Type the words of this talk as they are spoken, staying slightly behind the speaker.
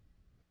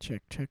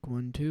Check, check,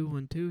 1 2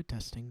 1 2,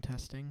 testing,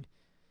 testing.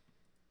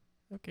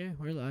 Okay,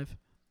 we're live.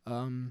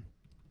 Um,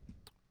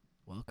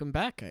 Welcome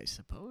back, I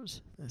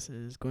suppose. This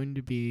is going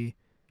to be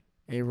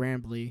a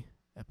rambly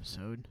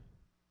episode,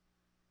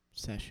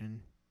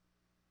 session,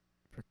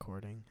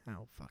 recording. I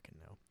don't fucking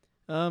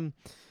know.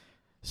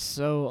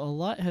 So a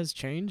lot has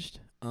changed.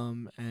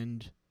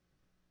 And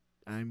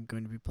I'm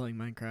going to be playing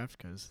Minecraft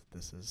because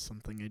this is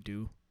something I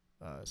do.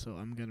 So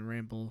I'm gonna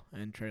ramble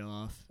and trail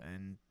off,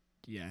 and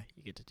yeah,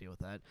 you get to deal with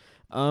that.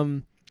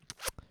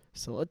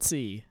 So let's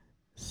see.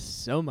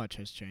 So much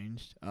has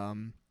changed.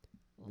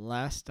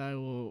 Last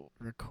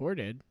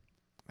recorded,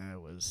 I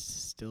was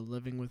still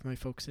living with my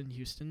folks in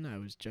Houston. I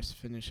was just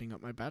finishing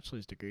up my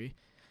bachelor's degree,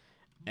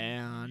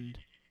 and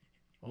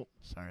oh,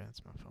 sorry,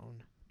 that's my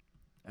phone.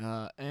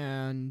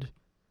 And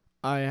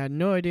I had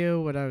no idea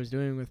what I was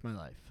doing with my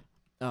life.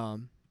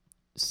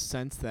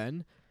 Since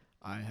then,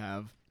 I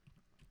have.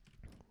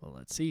 Well,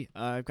 let's see.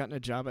 I've gotten a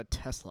job at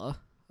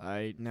Tesla.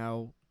 I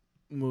now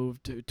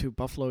moved to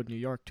Buffalo, New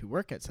York, to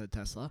work at said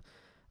Tesla.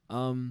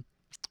 Got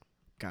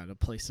a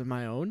place of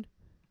my own.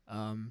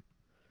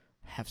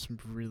 Have some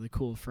really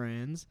cool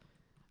friends.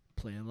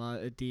 Play a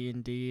lot of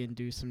D&D and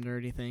do some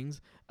nerdy things.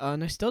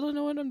 And I still don't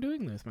know what I'm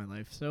doing with my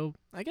life. So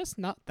I guess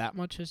not that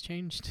much has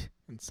changed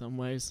in some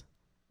ways.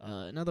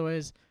 In other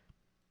ways,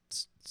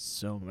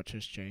 so much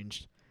has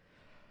changed.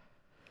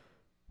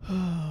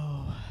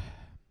 Oh,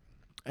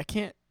 I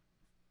can't.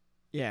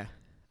 Yeah.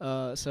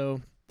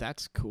 So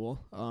that's cool.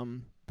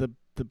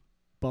 The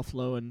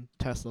Buffalo and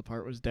Tesla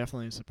part was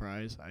definitely a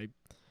surprise. I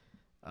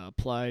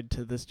applied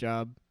to this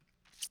job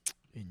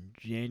in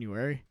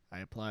January.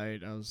 I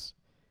was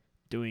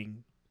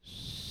doing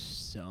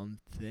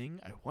something.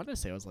 I want to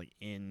say I was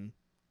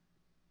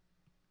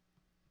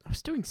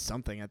doing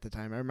something at the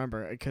time. I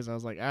remember because I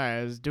was like, all right,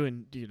 I was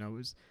doing,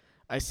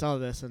 I saw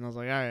this and I was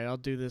like, all right, I'll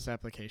do this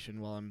application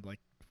while I'm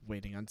like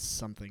waiting on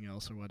something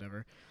else or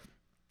whatever.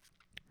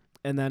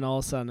 And then all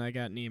of a sudden I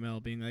got an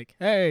email being like,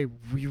 hey,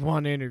 we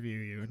want to interview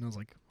you. And I was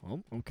like,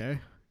 oh, okay,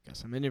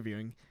 guess I'm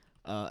interviewing.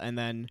 And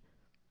then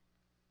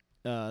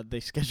they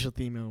scheduled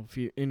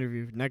the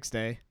interview next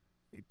day.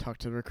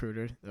 Talked to the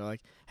recruiter. They're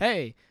like,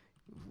 "Hey,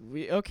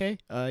 you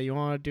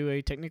want to do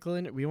a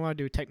technical? We want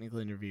to do a technical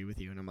interview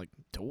with you." And I'm like,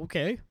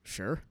 "Okay,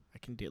 sure, I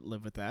can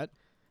live with that."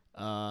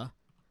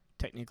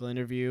 Technical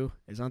interview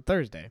is on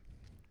Thursday.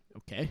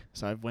 Okay,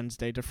 so I have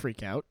Wednesday to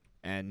freak out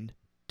and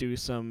do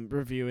some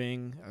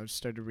reviewing. I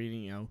started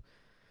reading,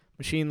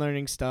 machine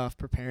learning stuff,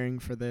 preparing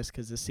for this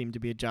because this seemed to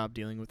be a job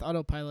dealing with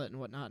autopilot and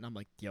whatnot. And I'm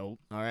like, "Yo,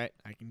 all right,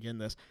 I can get in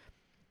this."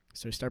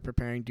 So I start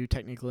preparing, do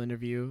technical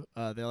interview.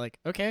 They're like,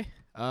 okay,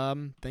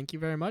 thank you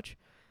very much.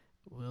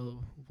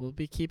 We'll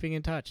be keeping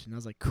in touch. And I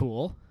was like,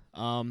 cool.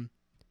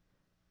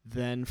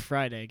 Then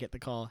Friday, I get the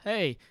call.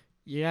 Hey,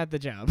 you had the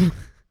job.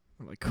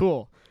 I'm like,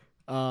 cool.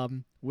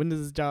 When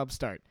does this job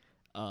start?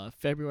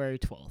 February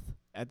 12th.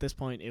 At this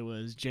point, it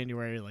was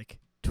January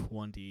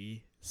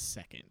 22nd.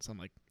 So I'm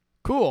like,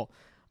 cool.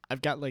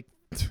 I've got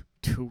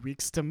 2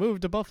 weeks to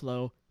move to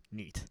Buffalo.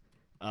 Neat.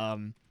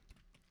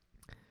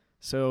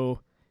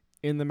 So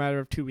in the matter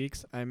of 2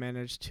 weeks, I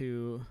managed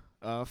to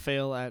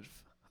fail at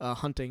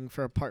hunting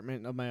for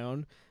apartment of my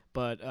own,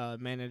 but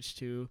managed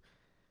to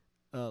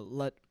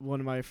let one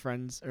of my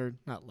friends, or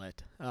not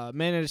let,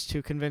 managed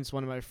to convince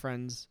one of my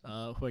friends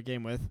who I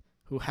game with,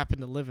 who happened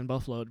to live in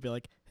Buffalo, to be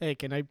like, hey,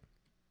 can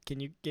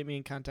you get me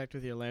in contact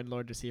with your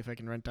landlord to see if I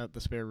can rent out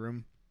the spare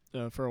room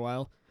for a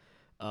while?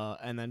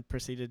 And then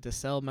proceeded to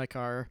sell my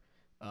car,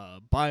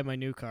 buy my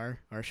new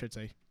car, or I should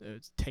say,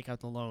 take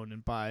out the loan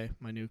and buy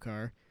my new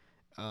car.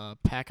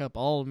 Pack up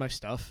all of my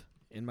stuff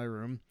in my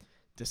room,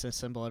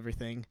 disassemble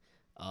everything,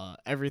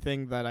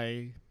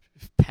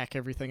 pack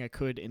everything I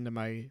could into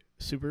my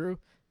Subaru,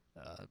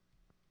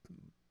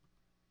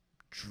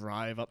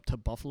 drive up to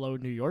Buffalo,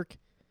 New York,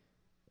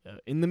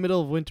 in the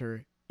middle of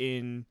winter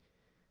in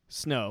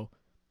snow,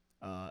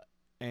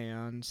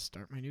 and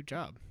start my new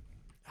job.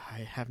 I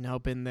have now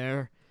been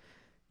there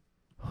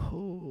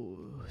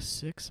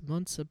 6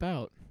 months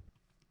about,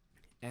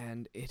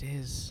 and it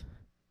is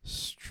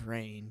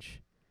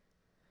strange.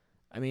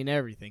 I mean,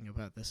 everything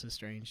about this is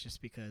strange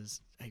just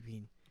because,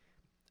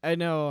 I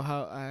know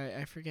how,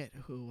 I forget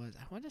who it was.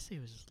 I want to say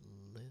it was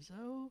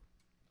Lizzo?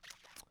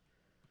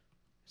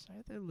 It's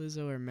either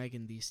Lizzo or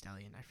Megan Thee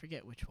Stallion. I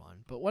forget which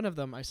one. But one of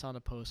them I saw in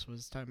a post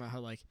was talking about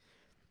how,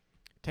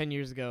 10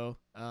 years ago,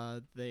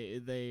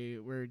 they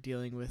were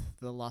dealing with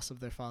the loss of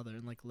their father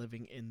and,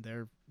 living in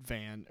their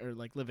van, or,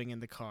 living in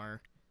the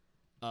car.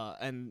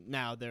 And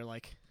now they're,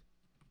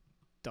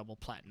 double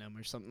platinum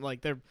or something.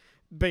 They've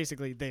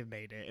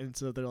made it, and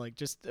so they're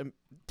just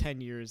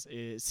 10 years,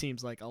 it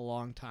seems like a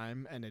long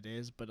time, and it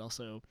is, but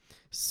also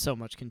so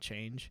much can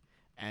change,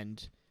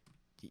 and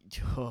it's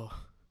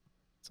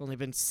only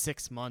been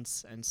 6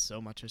 months and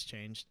so much has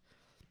changed.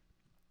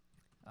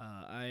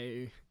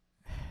 I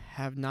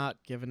have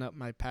not given up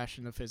my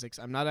passion of physics.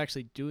 I'm not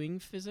actually doing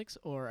physics,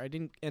 or I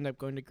didn't end up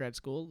going to grad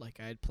school like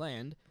I had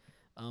planned,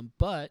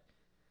 but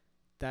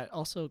that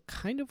also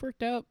kind of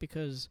worked out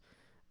because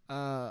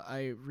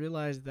I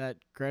realized that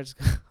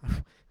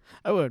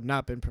I would have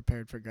not been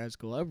prepared for grad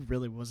school. I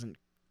really wasn't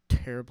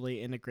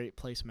terribly in a great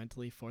place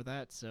mentally for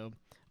that, so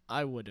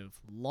I would have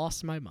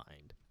lost my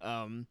mind.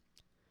 I'm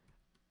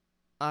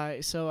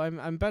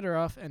better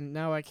off, and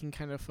now I can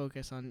kind of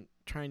focus on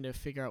trying to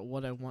figure out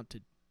what I want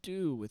to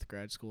do with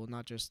grad school,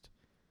 not just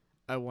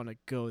I want to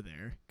go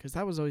there, because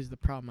that was always the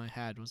problem I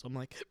had. Was I'm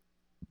like,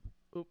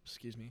 oops,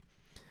 excuse me.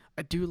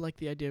 I do like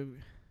the idea.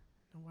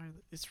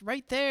 It's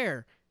right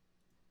there.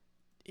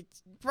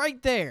 It's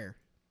right there.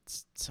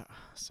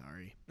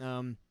 Sorry.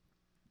 I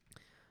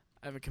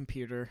have a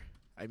computer.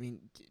 I mean,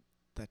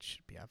 that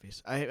should be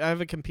obvious. I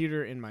have a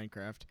computer in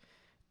Minecraft,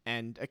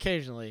 and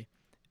occasionally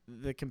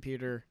the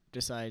computer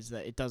decides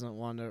that it doesn't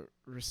want to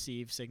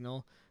receive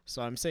signal,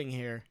 so I'm sitting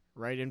here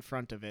right in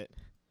front of it.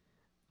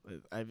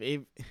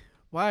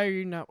 Why are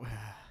you not?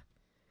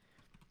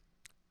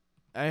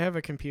 I have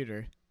a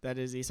computer that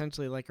is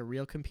essentially like a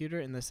real computer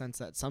in the sense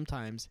that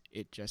sometimes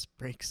it just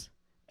breaks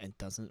and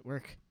doesn't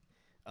work.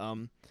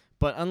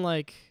 But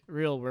unlike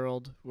real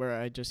world,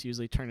 where I just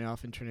usually turn it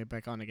off and turn it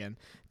back on again,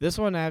 this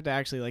one I have to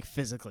actually like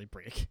physically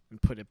break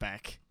and put it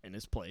back in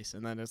its place.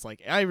 And then it's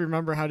like, I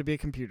remember how to be a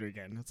computer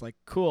again. It's like,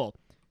 cool.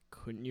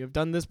 Couldn't you have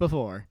done this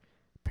before?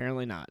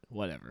 Apparently not.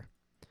 Whatever.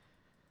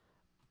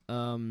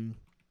 Anyway,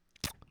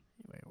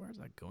 where's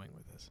I going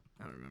with this?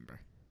 I don't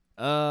remember.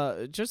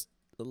 Just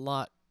a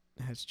lot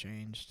has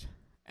changed,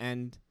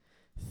 and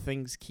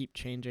things keep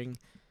changing.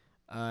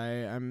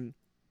 I'm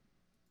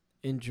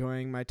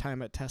enjoying my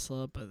time at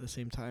Tesla, but at the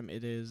same time,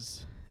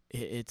 it's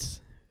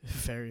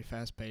very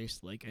fast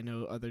paced. Like, I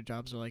know other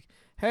jobs are like,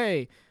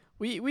 hey,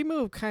 we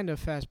move kind of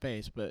fast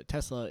paced, but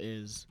Tesla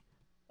is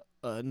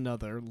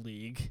another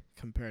league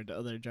compared to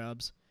other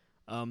jobs.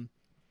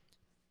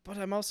 But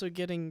I'm also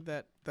getting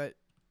the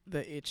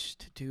itch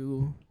to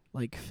do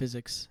like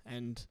physics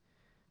and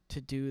to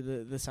do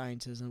the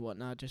sciences and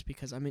whatnot, just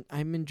because I'm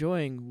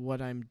enjoying what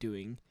I'm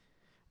doing.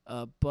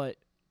 But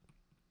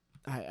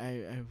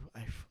I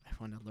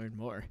want to learn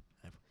more.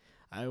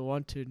 I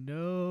want to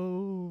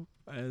know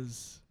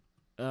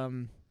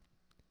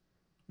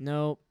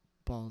no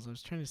balls. I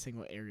was trying to sing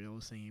what Ariel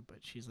was singing, but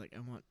she's like, I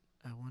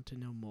want to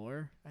know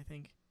more, I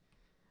think.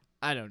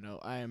 I don't know.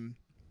 I am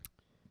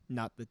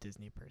not the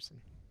Disney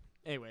person.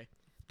 Anyway,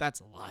 that's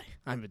a lie.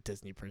 I'm a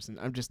Disney person.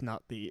 I'm just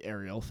not the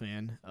Ariel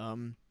fan.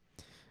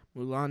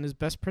 Mulan is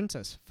best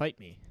princess. Fight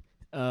me.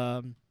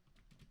 Wow,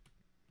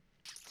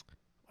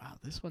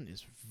 this one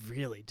is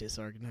really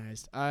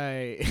disorganized.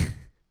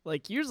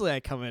 Usually I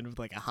come in with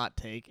like a hot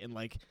take, and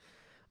like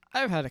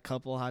I've had a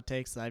couple hot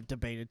takes that I've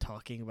debated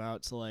talking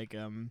about. So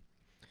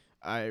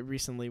I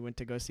recently went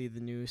to go see the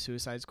new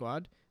Suicide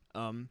Squad.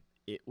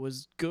 It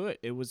was good.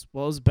 It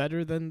was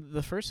better than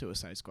the first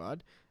Suicide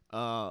Squad.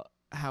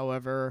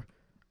 However,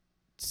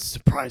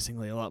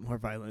 surprisingly a lot more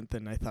violent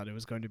than I thought it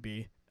was going to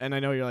be. And I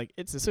know you're like,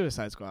 it's a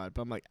Suicide Squad,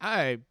 but I'm like,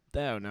 I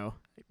don't know.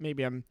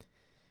 Maybe I'm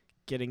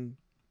getting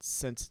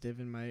sensitive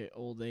in my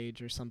old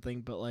age or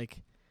something, but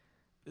like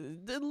a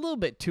little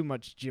bit too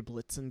much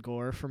giblets and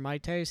gore for my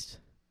taste.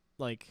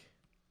 Like,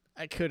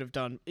 it could have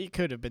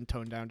been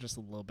toned down just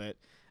a little bit.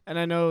 And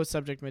I know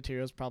subject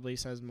materials probably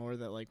says more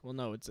that like, well,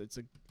 no, it's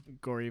a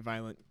gory,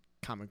 violent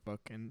comic book,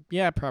 and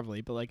yeah,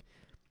 probably, but like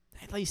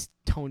at least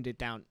toned it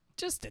down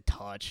just a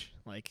touch,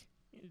 like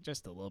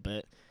just a little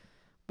bit.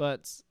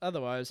 But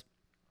otherwise,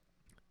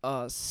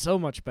 so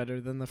much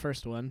better than the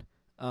first one.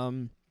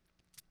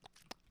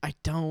 I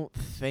don't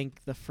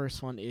think the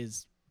first one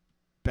is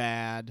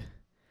bad.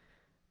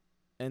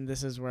 And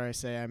this is where I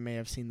say I may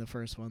have seen the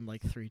first one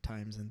like 3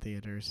 times in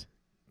theaters.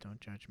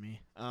 Don't judge me.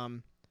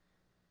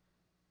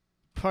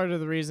 Part of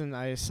the reason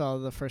I saw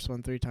the first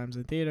one 3 times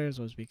in theaters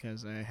was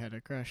because I had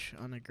a crush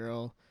on a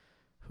girl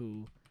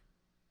who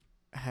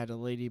had a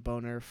lady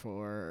boner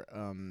for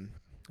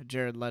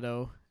Jared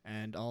Leto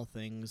and all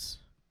things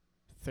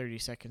 30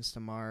 Seconds to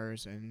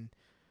Mars and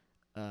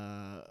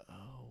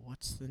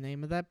what's the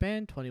name of that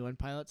band? 21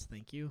 Pilots,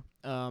 thank you.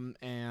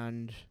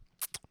 And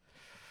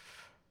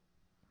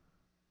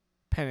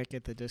Panic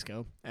at the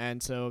Disco.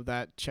 And so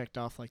that checked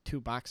off like 2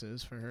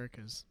 boxes for her,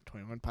 because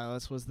 21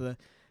 Pilots was the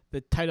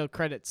title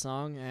credit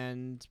song,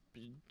 and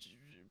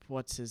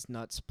what's his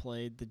nuts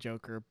played the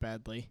Joker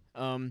badly.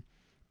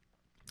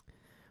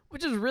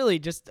 Which is really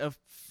just a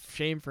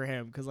shame for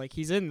him, because like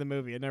he's in the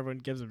movie and everyone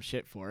gives him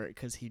shit for it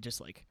because he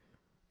just like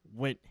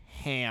went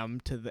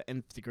ham to the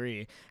nth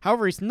degree.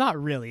 However, he's not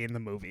really in the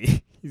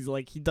movie. He's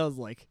like, he does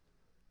like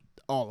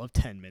all of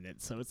 10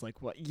 minutes. So it's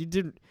like, what,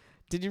 did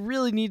you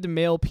really need to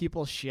mail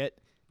people shit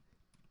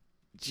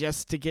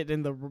just to get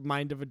in the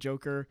mind of a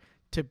Joker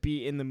to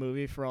be in the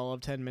movie for all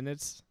of 10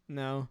 minutes?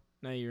 No,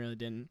 you really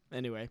didn't.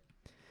 Anyway,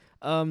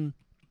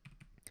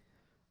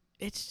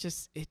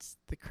 it's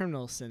the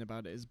criminal sin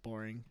about it is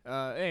boring.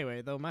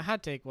 Anyway, though, my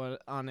hot take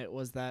on it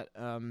was that,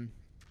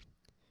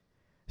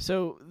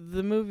 so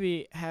the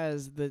movie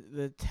has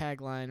the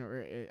tagline,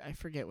 or I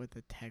forget what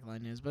the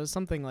tagline is, but it's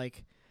something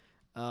like,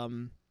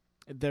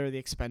 they're the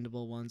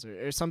expendable ones,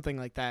 or something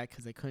like that,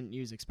 because they couldn't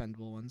use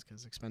expendable ones,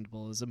 because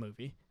expendable is a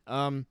movie.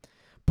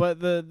 But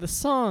the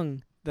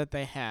song that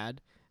they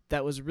had,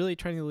 that was really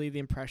trying to leave the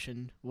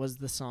impression was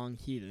the song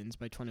Heathens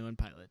by 21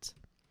 Pilots.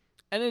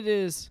 And it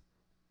is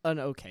an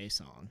okay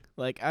song.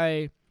 Like,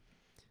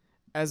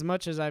 as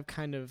much as I've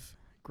kind of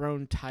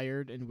grown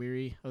tired and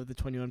weary of the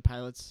 21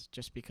 Pilots,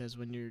 just because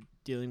when you're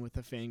dealing with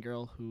a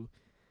fangirl who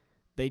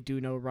they do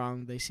no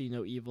wrong, they see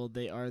no evil,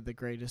 they are the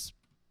greatest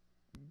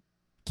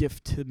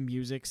gift to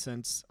music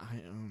since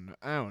I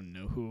don't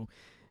know who.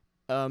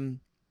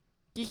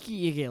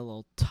 You get a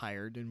little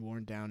tired and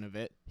worn down of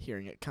it,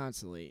 hearing it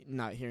constantly,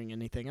 not hearing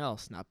anything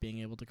else, not being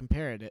able to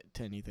compare it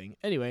to anything.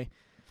 Anyway,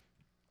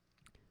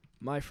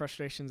 my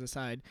frustrations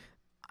aside,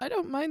 I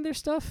don't mind their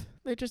stuff.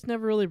 They just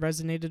never really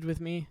resonated with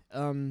me.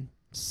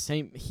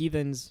 Same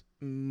Heathens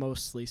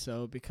mostly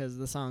so, because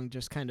the song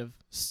just kind of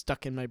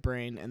stuck in my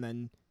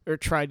brain or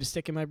tried to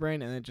stick in my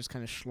brain, and then just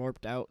kind of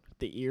slurped out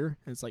the ear.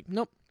 And it's like,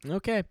 nope,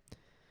 okay.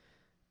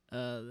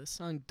 This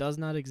song does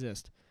not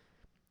exist.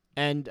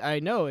 And I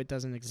know it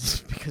doesn't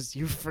exist because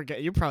you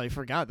probably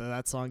forgot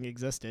that song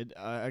existed,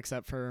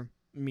 except for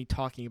me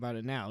talking about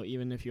it now.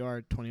 Even if you are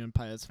a 21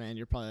 Pilots fan,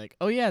 you're probably like,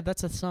 oh yeah,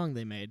 that's a song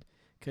they made,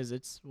 because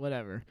it's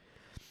whatever.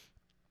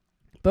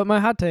 But my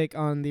hot take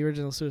on the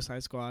original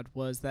Suicide Squad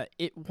was that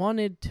it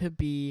wanted to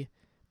be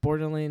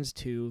Borderlands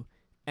 2,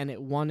 and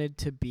it wanted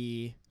to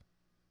be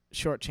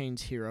Short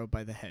Change Hero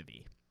by The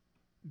Heavy.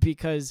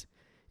 Because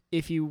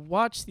if you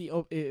watch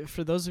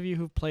for those of you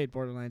who've played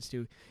Borderlands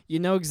 2, you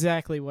know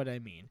exactly what I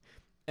mean.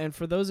 And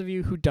for those of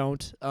you who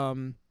don't,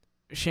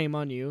 shame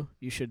on you.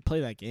 You should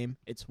play that game.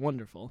 It's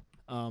wonderful.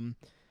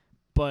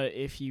 But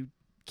if you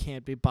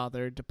can't be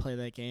bothered to play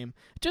that game,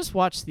 just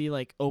watch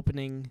the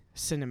opening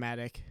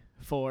cinematic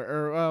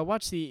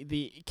watch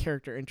the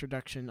character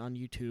introduction on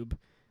YouTube.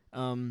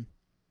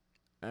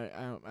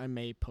 I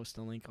may post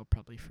a link. I'll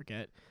probably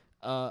forget.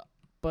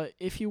 But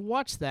if you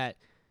watch that,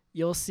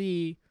 you'll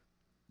see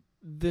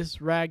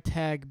this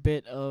ragtag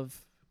group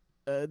of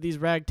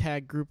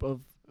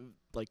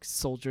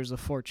soldiers of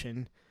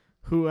fortune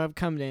who have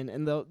come in,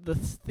 and the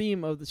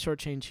theme of the Short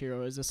Change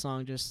Hero is a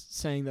song just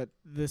saying that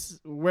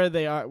where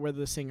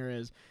the singer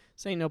is,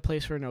 saying no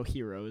place for no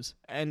heroes,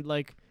 and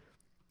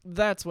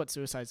that's what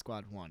Suicide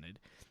Squad wanted.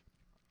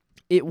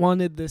 It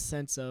wanted this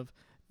sense of,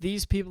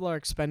 these people are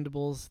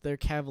expendables, they're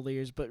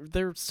cavaliers, but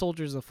they're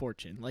soldiers of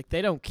fortune.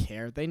 They don't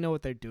care. They know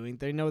what they're doing.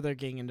 They know they're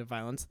getting into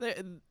violence.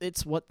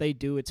 It's what they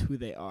do. It's who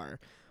they are.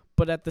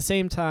 But at the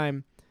same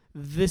time,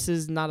 this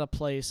is not a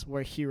place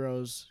where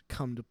heroes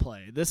come to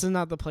play. This is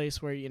not the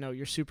place where,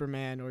 your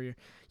Superman or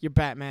your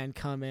Batman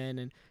come in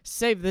and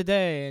save the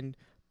day and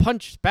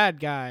punch bad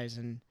guys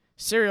and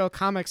serial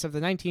comics of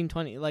the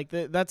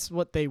 1920s. That's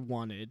what they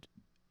wanted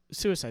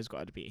Suicide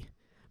Squad to be.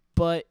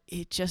 But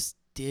it just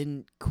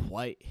didn't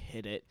quite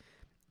hit it.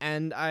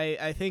 And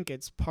I think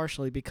it's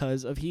partially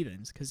because of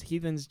Heathens, because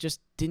Heathens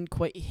just didn't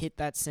quite hit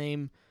that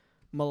same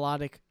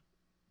melodic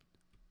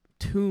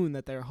tune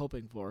that they were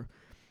hoping for.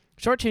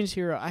 Short Change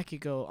Hero, I could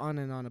go on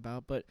and on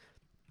about, but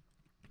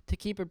to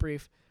keep it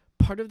brief,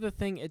 part of the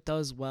thing it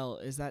does well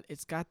is that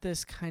it's got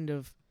this kind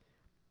of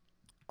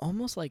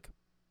almost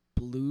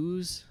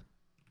blues,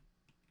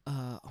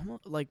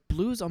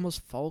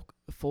 almost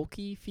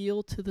folky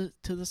feel to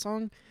the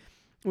song,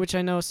 which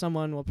I know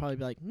someone will probably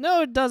be like,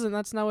 no, it doesn't.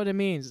 That's not what it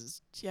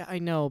means. Yeah, I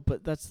know,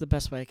 but that's the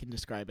best way I can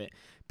describe it.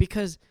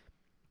 Because,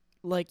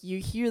 you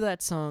hear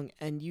that song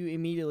and you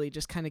immediately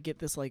just kind of get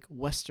this,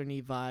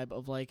 westerny vibe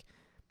of,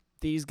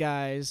 these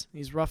guys,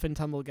 these rough and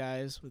tumble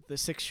guys with the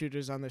 6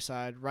 shooters on their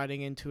side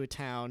riding into a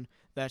town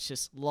that's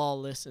just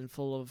lawless and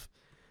full of,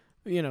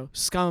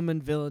 scum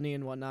and villainy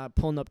and whatnot,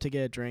 pulling up to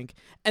get a drink.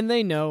 And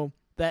they know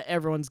that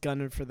everyone's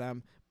gunning for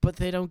them, but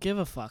they don't give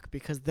a fuck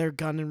because they're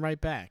gunning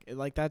right back.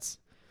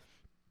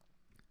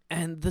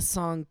 And the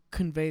song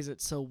conveys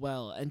it so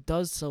well and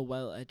does so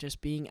well at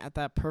just being at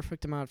that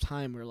perfect amount of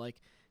time where,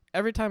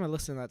 every time I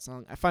listen to that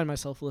song, I find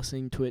myself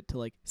listening to it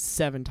to,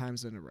 7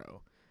 times in a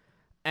row.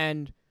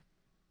 And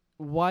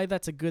why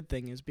that's a good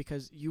thing is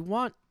because you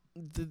want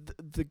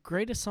the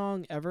greatest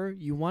song ever,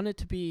 you want it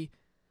to be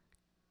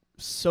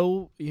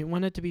so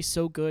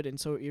good and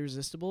so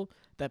irresistible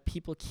that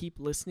people keep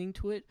listening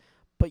to it,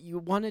 but you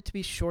want it to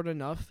be short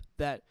enough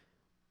that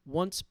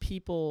once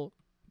people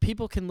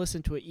can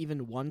listen to it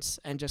even once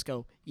and just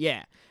go,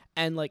 yeah.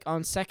 And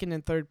on second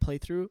and third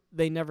playthrough,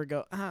 they never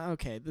go,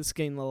 okay, this is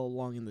getting a little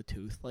long in the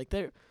tooth.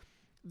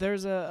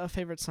 There's a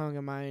favorite song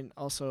of mine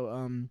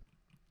also,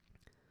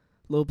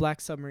 Little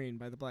Black Submarine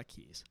by the Black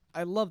Keys.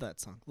 I love that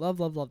song. Love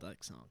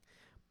that song.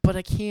 But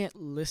I can't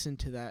listen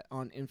to that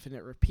on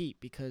infinite repeat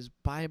because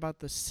by about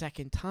the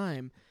second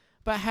time,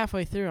 about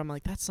halfway through, I'm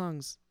like, that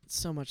song's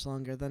so much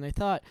longer than I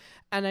thought.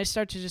 And I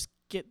start to just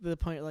get to the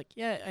point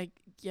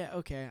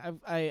okay,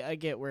 I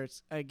get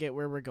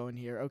where we're going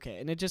here. Okay.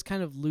 And it just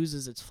kind of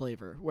loses its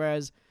flavor.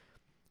 Whereas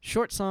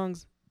short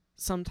songs,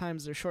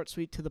 sometimes they're short,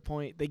 sweet, to the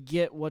point. They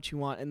get what you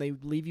want and they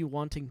leave you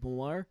wanting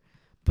more,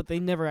 but they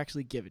never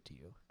actually give it to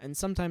you. And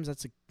sometimes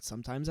that's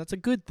a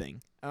good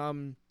thing.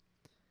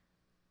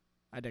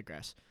 I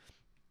digress.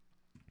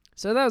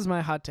 So that was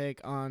my hot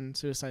take on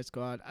Suicide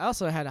Squad. I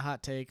also had a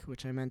hot take,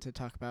 which I meant to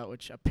talk about,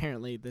 which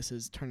apparently this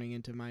is turning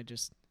into my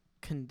just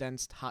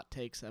condensed hot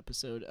takes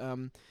episode,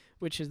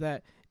 which is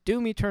that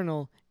Doom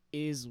Eternal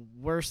is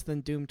worse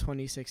than Doom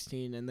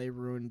 2016, and they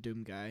ruined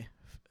Doom Guy.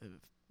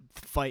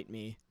 Fight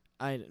me.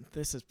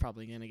 This is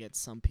probably gonna get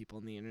some people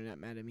on the internet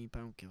mad at me, but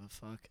I don't give a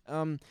fuck.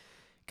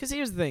 'Cause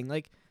here's the thing,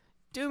 like,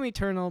 Doom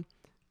Eternal,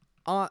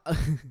 on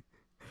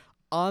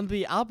on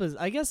the opposite,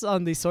 I guess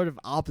on the sort of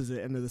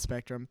opposite end of the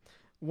spectrum,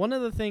 one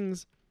of the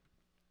things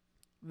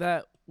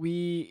that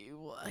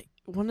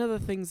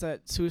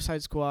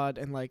Suicide Squad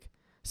and like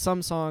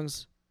some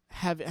songs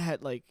have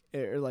had like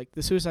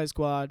the Suicide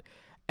Squad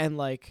and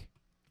like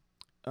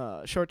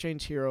Short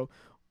Change Hero,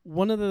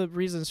 one of the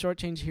reasons Short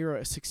Change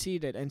Hero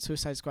succeeded and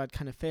Suicide Squad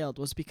kind of failed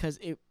was because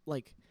it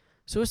like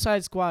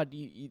Suicide Squad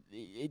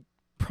it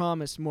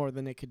promised more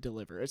than it could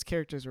deliver. Its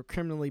characters were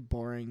criminally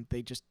boring.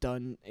 They just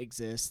don't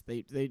exist.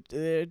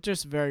 They're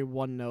just very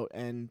one note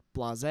and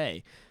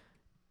blasé.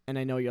 And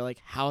I know you're like,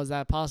 how is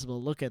that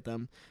possible? Look at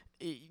them.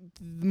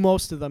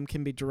 Most of them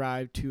can be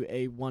derived to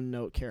a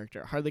one-note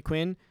character. Harley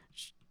Quinn,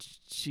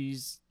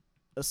 she's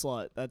a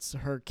slut. That's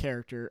her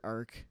character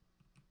arc.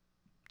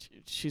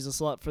 She's a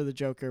slut for the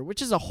Joker,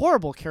 which is a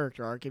horrible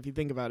character arc if you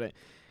think about it.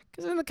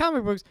 Because in the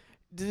comic books,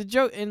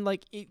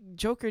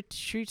 Joker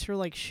treats her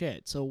like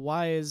shit. So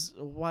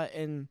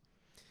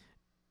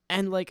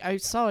and like I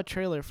saw a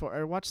trailer for,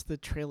 or watched the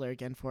trailer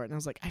again for it, and I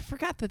was like, I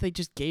forgot that they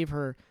just gave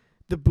her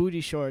the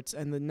booty shorts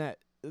and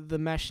the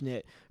mesh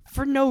knit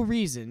for no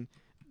reason.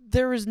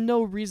 There is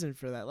no reason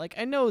for that. Like,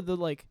 I know the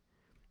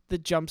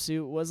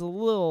jumpsuit was a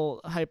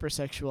little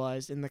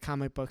hypersexualized in the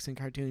comic books and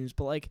cartoons,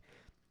 but like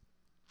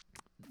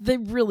they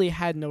really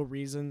had no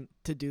reason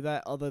to do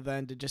that other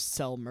than to just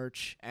sell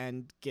merch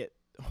and get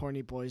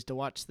horny boys to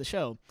watch the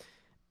show.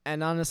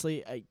 And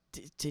honestly, it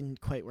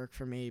didn't quite work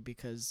for me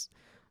because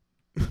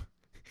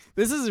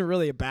this isn't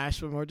really a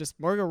bash, but more just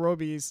Margot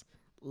Robbie's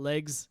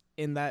legs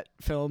in that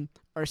film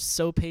are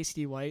so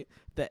pasty white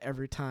that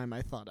every time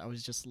I thought I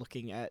was just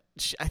looking at,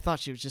 I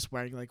thought she was just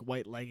wearing like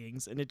white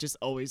leggings, and it just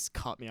always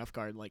caught me off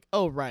guard. Like,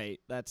 oh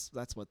right, that's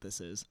what this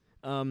is.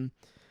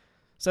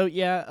 So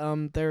yeah,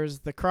 there's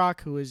the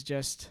Croc, who is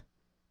just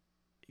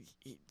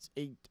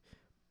a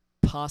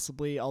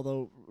possibly,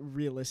 although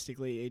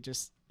realistically, a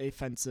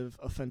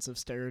offensive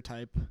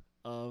stereotype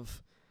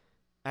of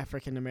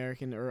African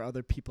American or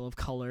other people of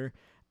color.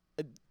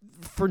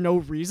 For no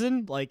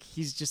reason. Like,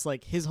 he's just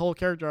like, his whole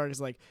character arc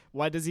is like,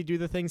 why does he do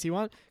the things he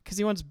wants? Because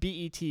he wants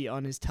BET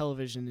on his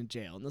television in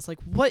jail. And it's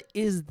like, what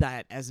is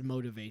that as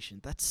motivation?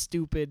 That's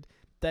stupid.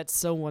 That's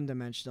so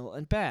one-dimensional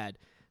and bad.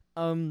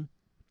 Will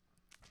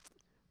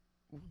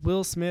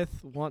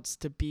Smith wants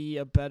to be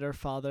a better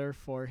father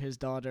for his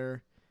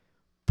daughter,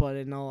 but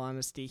in all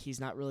honesty,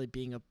 he's not really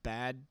being a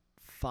bad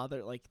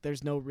father. Like,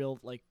 there's no real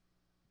like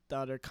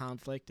daughter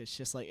conflict. It's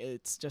just like,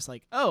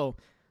 oh,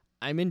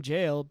 I'm in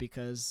jail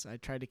because I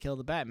tried to kill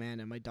the Batman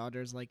and my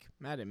daughter's like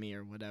mad at me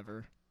or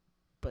whatever.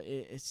 But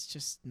it's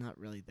just not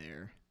really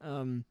there.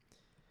 And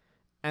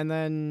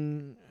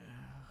then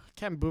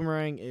Captain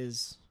Boomerang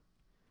is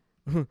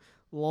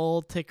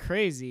lol to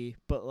crazy,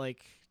 but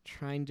like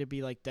trying to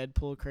be like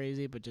Deadpool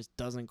crazy, but just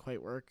doesn't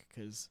quite work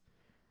because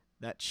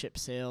that ship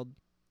sailed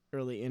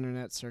early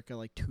internet circa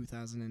like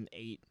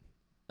 2008.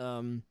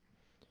 And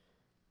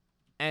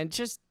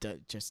just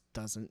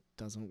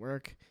doesn't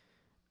work.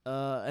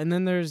 And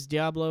then there's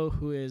Diablo,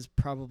 who is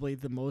probably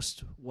the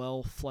most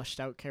well fleshed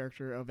out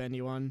character of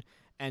anyone,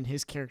 and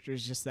his character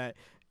is just that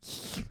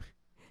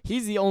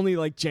he's the only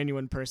like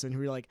genuine person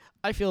who you're like,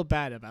 I feel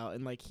bad about,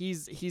 and like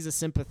he's a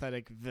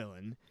sympathetic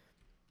villain.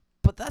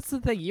 But that's the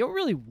thing, you don't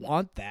really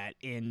want that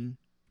in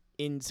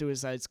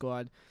Suicide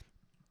Squad,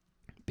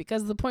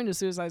 because the point of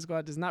Suicide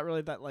Squad is not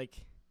really that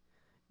like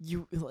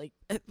you like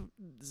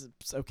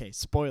okay,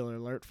 spoiler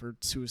alert for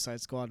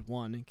Suicide Squad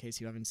 1 in case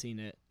you haven't seen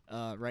it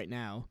right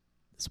now.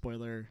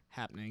 Spoiler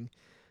happening.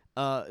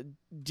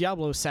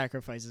 Diablo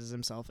sacrifices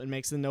himself and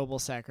makes the noble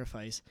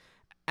sacrifice,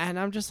 and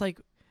I'm just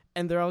like,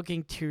 and they're all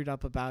getting teared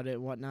up about it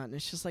and whatnot, and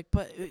it's just like,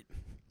 but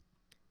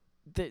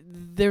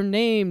they're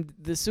named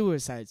the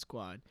Suicide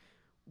Squad.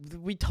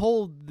 We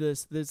told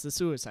this the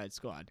Suicide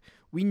Squad.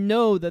 We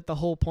know that the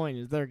whole point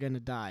is they're gonna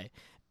die,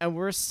 and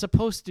we're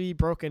supposed to be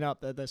broken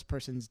up that this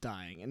person's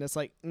dying, and it's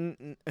like,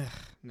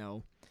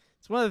 no.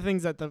 It's one of the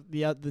things that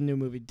the new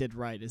movie did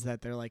right is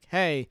that they're like,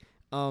 hey,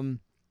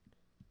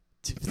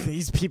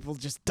 these people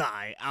just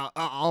die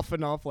off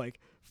and off. Like,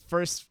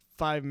 first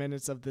 5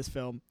 minutes of this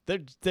film,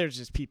 there's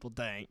just people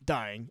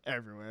dying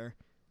everywhere.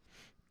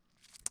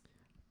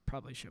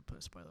 Probably should put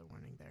a spoiler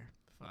warning there.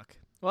 Fuck.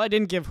 Well, I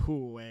didn't give who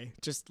away.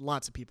 Just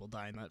lots of people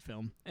die in that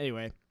film.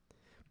 Anyway,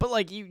 but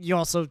like you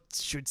also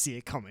should see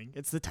it coming.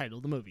 It's the title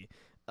of the movie.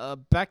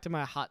 Back to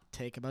my hot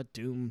take about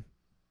Doom,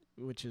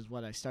 which is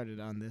what I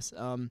started on this.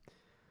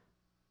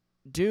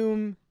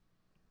 Doom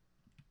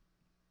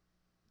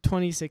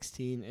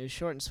 2016 is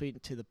short and sweet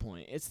and to the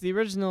point. It's the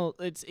original.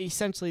 It's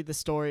essentially the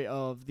story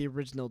of the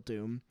original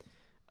Doom,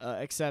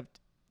 except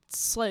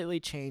slightly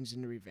changed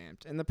and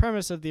revamped. And the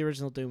premise of the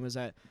original Doom was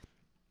that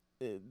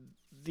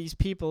these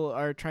people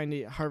are trying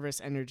to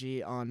harvest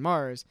energy on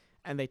Mars,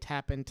 and they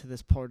tap into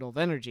this portal of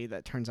energy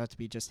that turns out to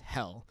be just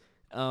hell.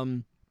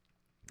 And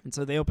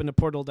so they open a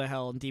portal to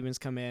hell, and demons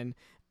come in,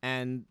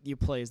 and you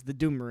play as the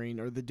Doom Marine,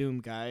 or the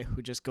Doom guy,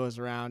 who just goes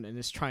around and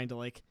is trying to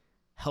like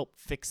help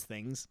fix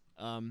things,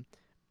 and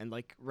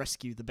like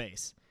rescue the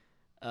base.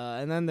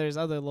 And then there's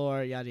other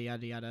lore, yada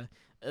yada yada.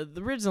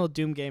 The original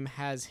Doom game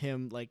has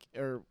him like,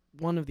 or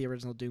one of the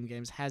original Doom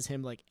games has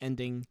him like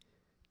ending,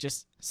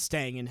 just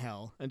staying in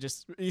hell and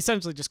just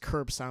essentially just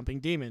curb stomping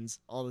demons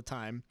all the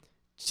time,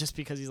 just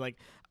because he's like,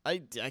 I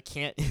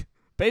can't.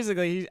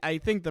 Basically, I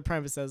think the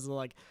premise is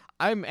like,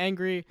 I'm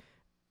angry,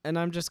 and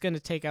I'm just gonna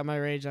take out my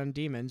rage on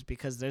demons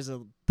because there's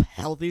a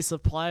healthy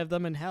supply of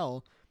them in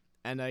hell,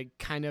 and I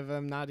kind of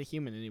am not a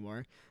human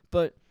anymore.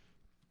 But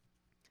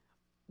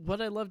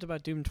what I loved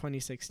about Doom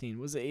 2016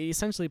 was it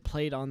essentially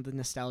played on the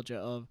nostalgia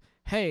of,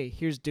 hey,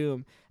 here's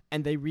Doom,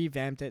 and they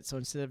revamped it, so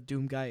instead of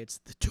Doom Guy, it's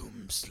the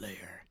Doom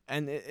Slayer.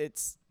 And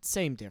it's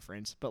same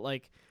difference, but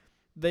like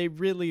they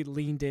really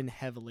leaned in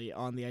heavily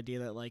on the idea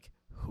that like,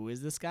 who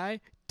is this guy?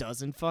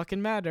 Doesn't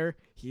fucking matter.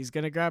 He's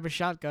gonna grab a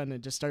shotgun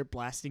and just start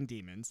blasting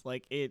demons.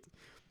 Like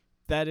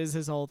that is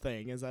his whole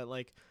thing, is that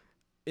like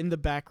in the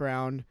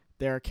background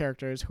there are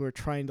characters who are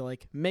trying to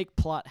like make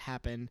plot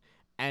happen.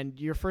 And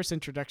your first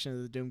introduction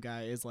to the Doom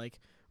guy is like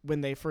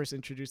when they first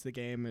introduce the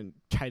game and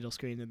title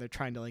screen, and they're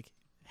trying to like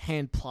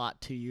hand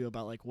plot to you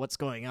about like what's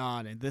going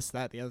on and this,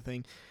 that, the other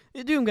thing.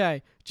 The Doom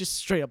guy just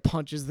straight up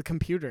punches the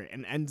computer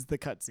and ends the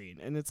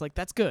cutscene, and it's like,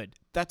 that's good.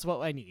 That's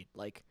what I need.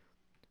 Like,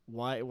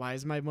 why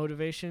is my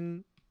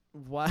motivation?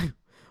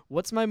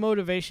 What's my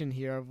motivation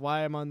here of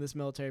why I'm on this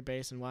military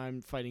base and why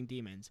I'm fighting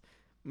demons?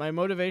 My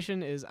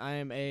motivation is I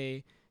am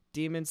a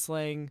demon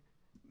slaying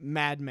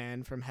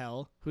madman from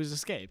hell who's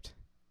escaped,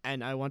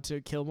 and I want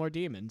to kill more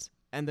demons.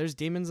 And there's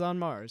demons on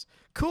Mars.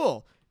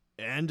 Cool.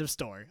 End of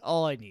story.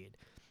 All I need.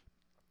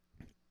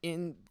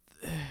 In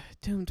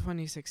Doom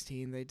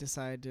 2016, they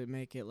decided to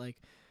make it like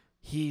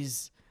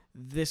he's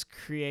this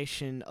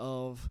creation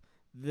of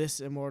this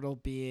immortal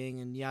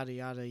being and yada,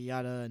 yada,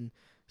 yada. And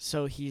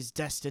so he's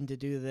destined to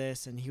do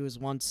this. And he was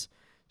once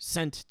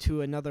sent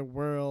to another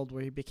world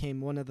where he became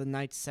one of the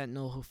Knights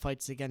Sentinel who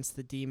fights against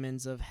the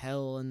demons of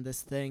hell and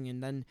this thing.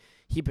 And then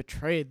he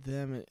betrayed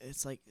them.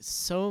 It's like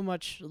so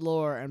much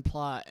lore and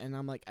plot. And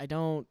I'm like, I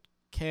don't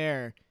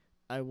care.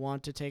 I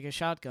want to take a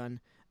shotgun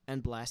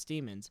and blast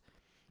demons.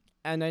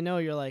 And I know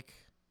you're like,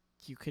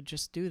 you could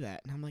just do that.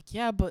 And I'm like,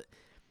 yeah, but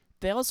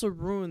they also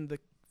ruined the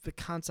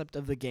concept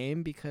of the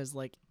game, because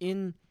like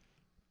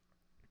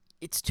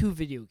it's too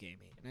video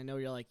gamey. And I know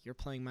you're like, you're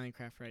playing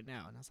Minecraft right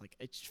now. And I was like,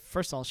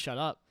 first of all, shut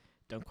up.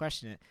 Don't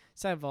question it.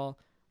 Second of all,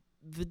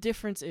 the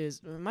difference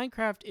is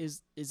Minecraft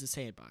is a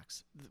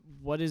sandbox.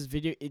 What is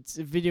video? It's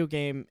a video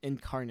game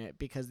incarnate,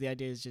 because the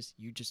idea is just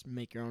you just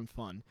make your own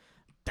fun.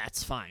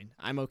 That's fine.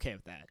 I'm okay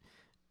with that.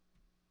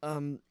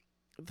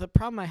 The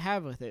problem I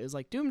have with it is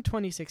like Doom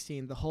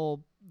 2016, the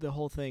whole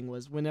thing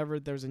was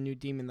whenever there was a new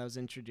demon that was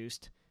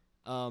introduced,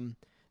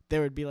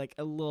 there would be like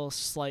a little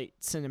slight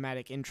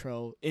cinematic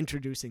intro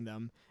introducing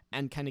them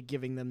and kind of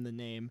giving them the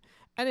name,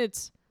 and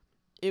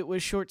it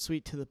was short,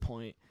 sweet, to the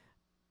point.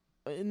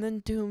 And then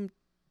Doom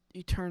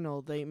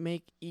Eternal, they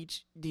make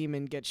each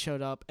demon get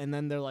showed up, and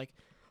then they're like,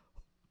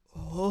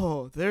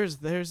 oh, there's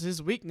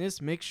his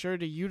weakness, make sure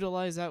to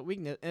utilize that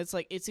weakness. And it's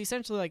like, it's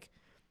essentially like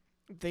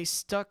they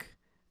stuck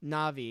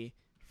Navi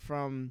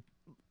from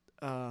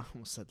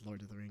almost said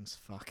Lord of the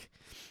Rings,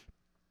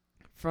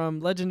 from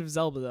Legend of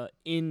Zelda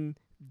in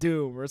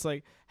Doom, where it's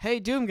like, hey,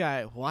 Doom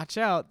guy, watch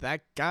out,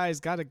 that guy's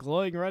got a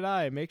glowing red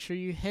eye, make sure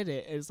you hit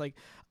it. And it's like,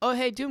 oh,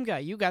 hey, Doom guy,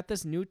 you got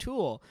this new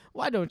tool,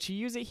 why don't you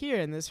use it here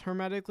in this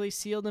hermetically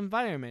sealed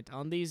environment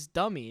on these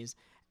dummies,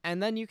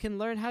 and then you can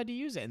learn how to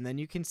use it, and then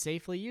you can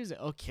safely use it.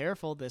 Oh,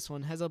 careful, this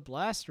one has a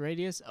blast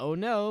radius, oh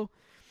no.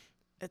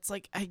 It's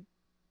like, I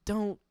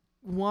don't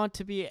want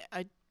to be,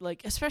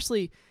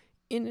 especially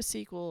in a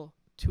sequel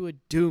to a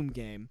Doom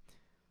game,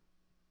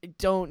 I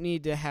don't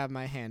need to have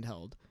my hand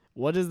held.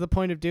 What is the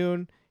point of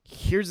Doom?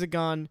 Here's a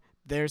gun,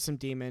 there's some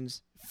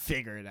demons,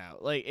 figure it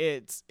out. Like,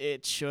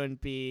 it shouldn't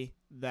be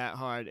that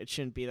hard, it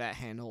shouldn't be that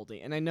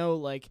hand-holding. And I know,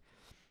 like,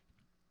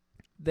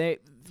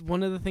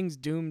 one of the things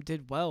Doom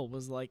did well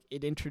was, like,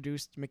 it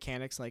introduced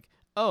mechanics like,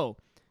 oh,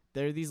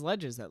 there are these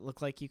ledges that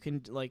look like you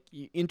can, like,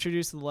 you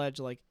introduce the ledge,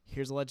 like,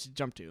 here's a ledge to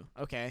jump to.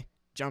 Okay,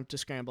 jump to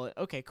scramble it.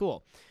 Okay,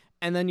 cool.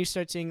 And then you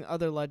start seeing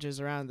other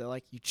ledges around that,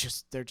 like,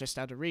 they're just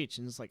out of reach.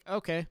 And it's like,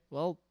 okay,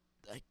 well,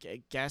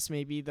 I guess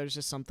maybe there's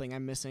just something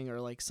I'm missing,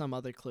 or, like, some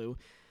other clue.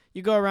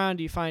 You go around,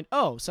 you find,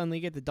 oh, suddenly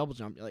you get the double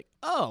jump. You're like,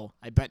 oh,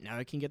 I bet now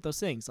I can get those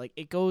things. Like,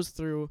 it goes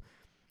through,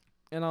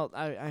 and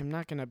I'm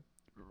not going to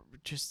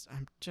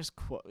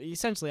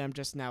essentially I'm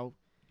just now,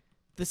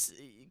 this,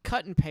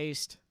 cut and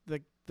paste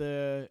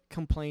the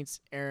complaints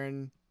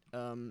Aaron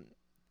Hansen?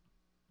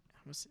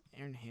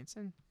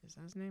 Is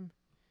that his name?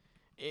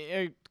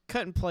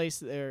 Cut and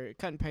paste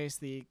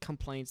the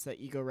complaints that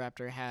Ego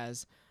Raptor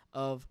has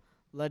of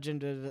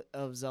Legend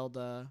of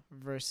Zelda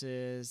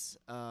versus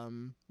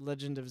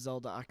Legend of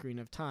Zelda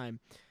Ocarina of Time.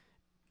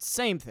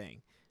 Same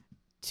thing.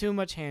 too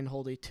much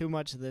hand-holdy, too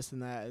much this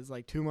and that. It's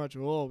like too much,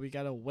 oh, we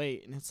gotta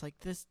wait. And it's like,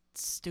 this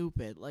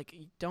stupid. Like,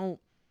 you don't...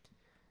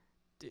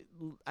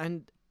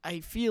 And I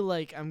feel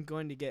like I'm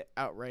going to get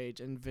outrage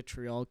and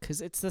vitriol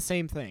because it's the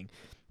same thing.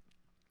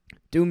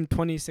 Doom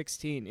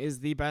 2016 is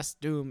the best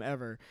Doom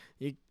ever.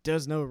 It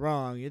does no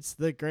wrong. It's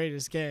the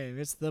greatest game.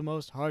 It's the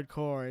most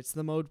hardcore. It's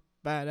the most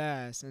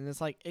badass. And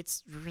it's like,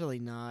 it's really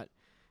not.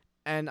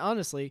 And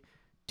honestly,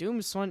 Doom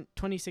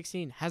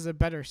 2016 has a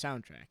better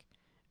soundtrack.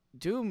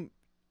 Doom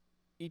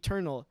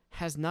Eternal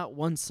has not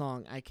one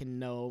song I can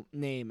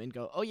name and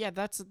go, oh yeah,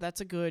 that's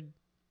a good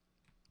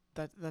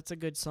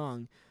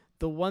song.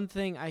 The one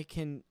thing I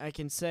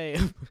can say,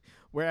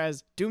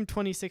 whereas Doom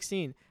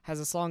 2016 has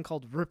a song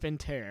called Rip and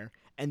Tear,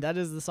 and that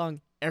is the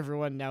song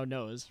everyone now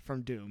knows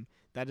from Doom.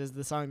 That is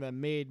the song that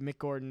made Mick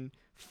Gordon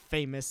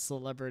famous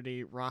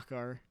celebrity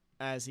rocker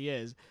as he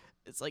is.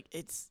 It's like,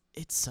 it's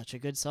such a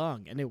good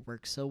song, and it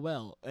works so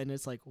well. And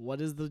it's like, what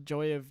is the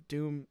joy of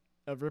Doom,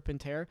 of Rip and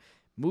Tear?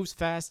 Moves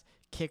fast,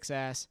 kicks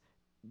ass,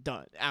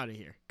 done, out of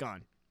here,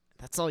 gone.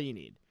 That's all you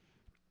need.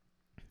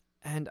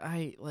 And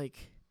I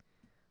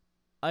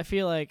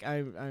feel like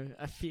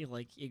I feel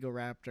like Ego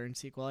Raptor and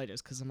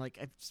Sequelitis because I'm like,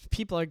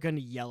 people are gonna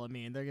yell at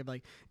me and they're gonna be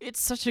like, it's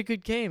such a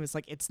good game. It's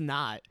like, it's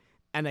not,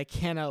 and I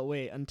cannot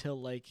wait until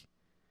like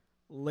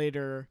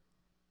later.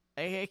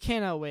 I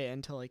cannot wait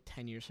until like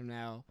 10 years from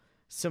now.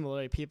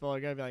 Similarly, people are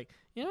gonna be like,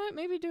 you know what?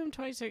 Maybe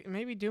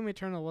maybe Doom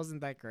Eternal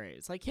wasn't that great.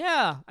 It's like,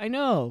 yeah, I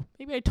know.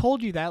 Maybe I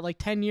told you that like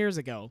 10 years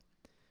ago.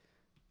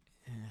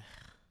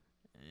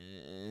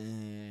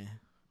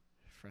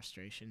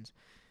 Frustrations.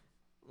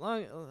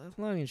 Long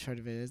and short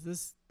of it is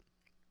this.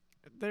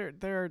 There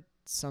are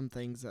some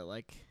things that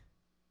like,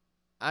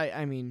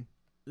 I mean,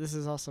 this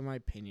is also my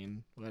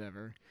opinion.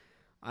 Whatever.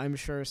 I'm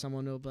sure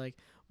someone will be like,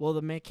 well,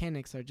 the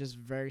mechanics are just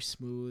very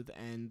smooth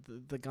and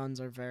the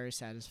guns are very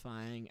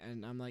satisfying.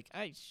 And I'm like,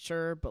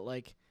 sure, but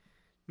like,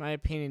 my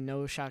opinion,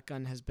 no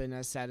shotgun has been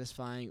as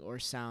satisfying or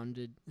sound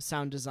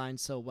designed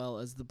so well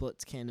as the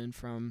Blitz cannon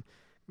from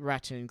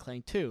Ratchet and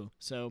Clank 2.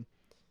 So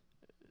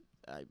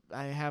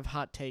I have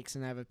hot takes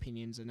and I have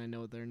opinions, and I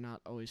know they're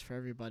not always for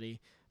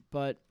everybody,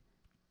 but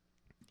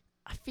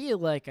I feel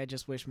like I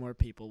just wish more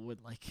people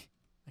would like.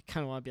 I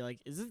kind of want to be like,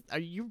 are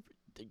you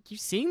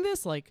seeing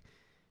this like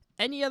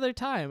any other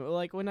time?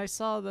 Like when I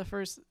saw the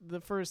first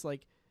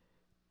like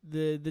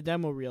the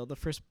demo reel, the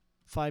first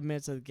 5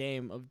 minutes of the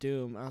game of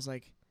Doom, I was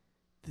like,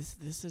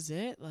 this is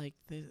it. Like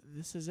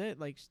this is it.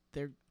 Like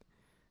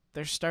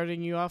they're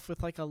starting you off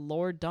with like a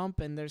lore dump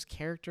and there's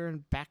character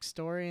and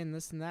backstory and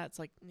this and that. It's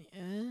like,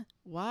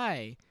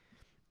 why?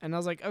 And I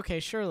was like, okay,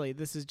 surely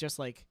this is just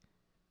like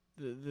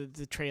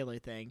the trailer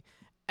thing.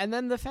 And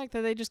then the fact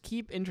that they just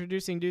keep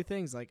introducing new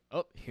things, like,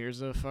 oh,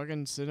 here's a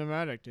fucking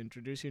cinematic to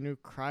introduce you new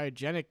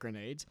cryogenic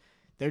grenades.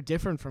 They're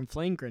different from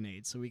flame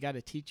grenades, so we got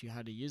to teach you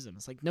how to use them.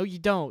 It's like, no, you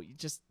don't. You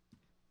just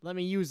let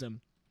me use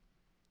them.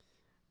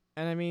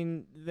 And I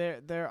mean,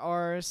 there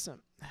are some.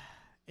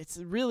 It's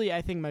really,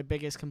 I think, my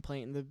biggest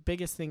complaint, and the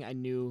biggest thing I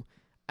knew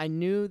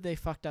they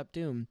fucked up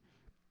Doom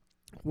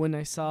when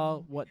I saw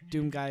what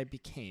Doom Guy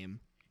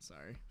became.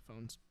 Sorry,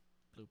 phone's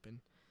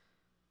looping.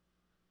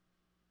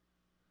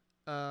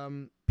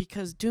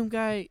 Because Doom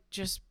Guy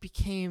just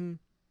became,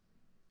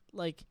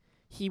 like,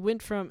 he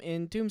went from,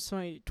 in Doom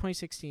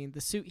 2016, the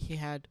suit he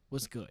had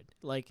was good.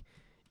 Like,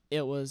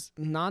 it was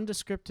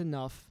nondescript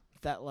enough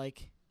that,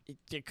 like,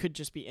 it could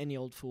just be any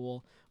old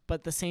fool, but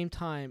at the same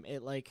time,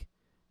 it, like,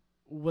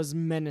 was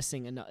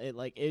menacing enough.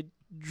 It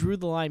drew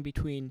the line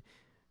between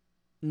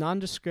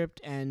nondescript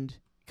and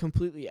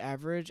completely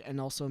average, and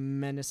also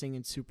menacing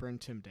and super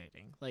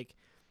intimidating. Like,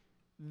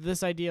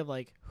 this idea of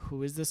like,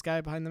 who is this guy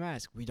behind the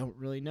mask? We don't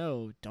really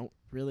know.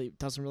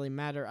 Doesn't really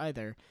matter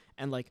either.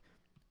 And like,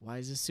 why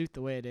is his suit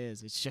the way it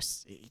is? It's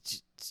just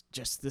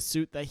the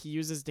suit that he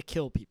uses to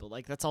kill people.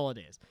 Like, that's all it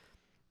is.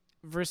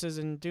 Versus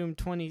in Doom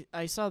 20,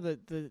 I saw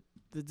the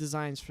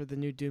designs for the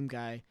new Doom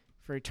guy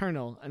for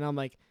Eternal, and I'm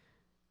like,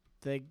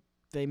 they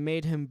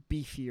made him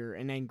beefier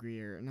and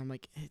angrier, and I'm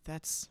like,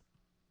 that's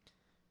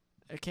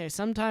okay.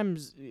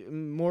 Sometimes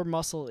more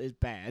muscle is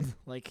bad.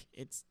 Like,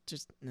 it's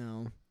just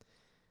no.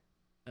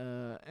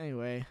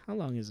 Anyway, how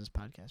long has this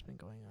podcast been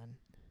going on?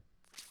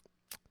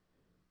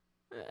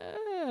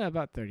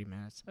 About 30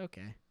 minutes.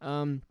 Okay.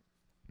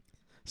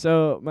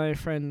 So my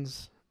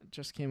friends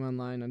just came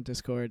online on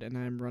Discord, and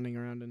I'm running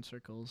around in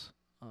circles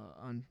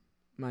on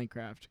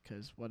Minecraft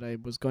because what I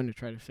was going to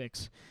try to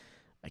fix,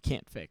 I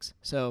can't fix.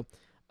 So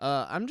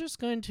I'm just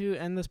going to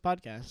end this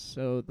podcast.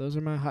 So those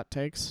are my hot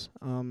takes.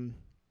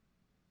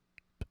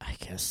 I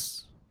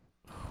guess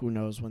who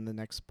knows when the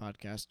next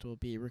podcast will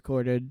be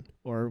recorded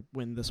or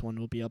when this one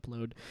will be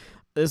uploaded.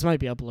 This might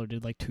be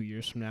uploaded like 2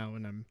 years from now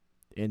when I'm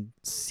in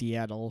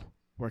Seattle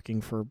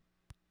working for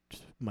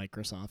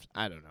Microsoft.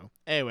 I don't know.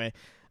 Anyway,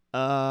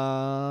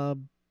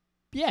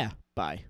 yeah, bye.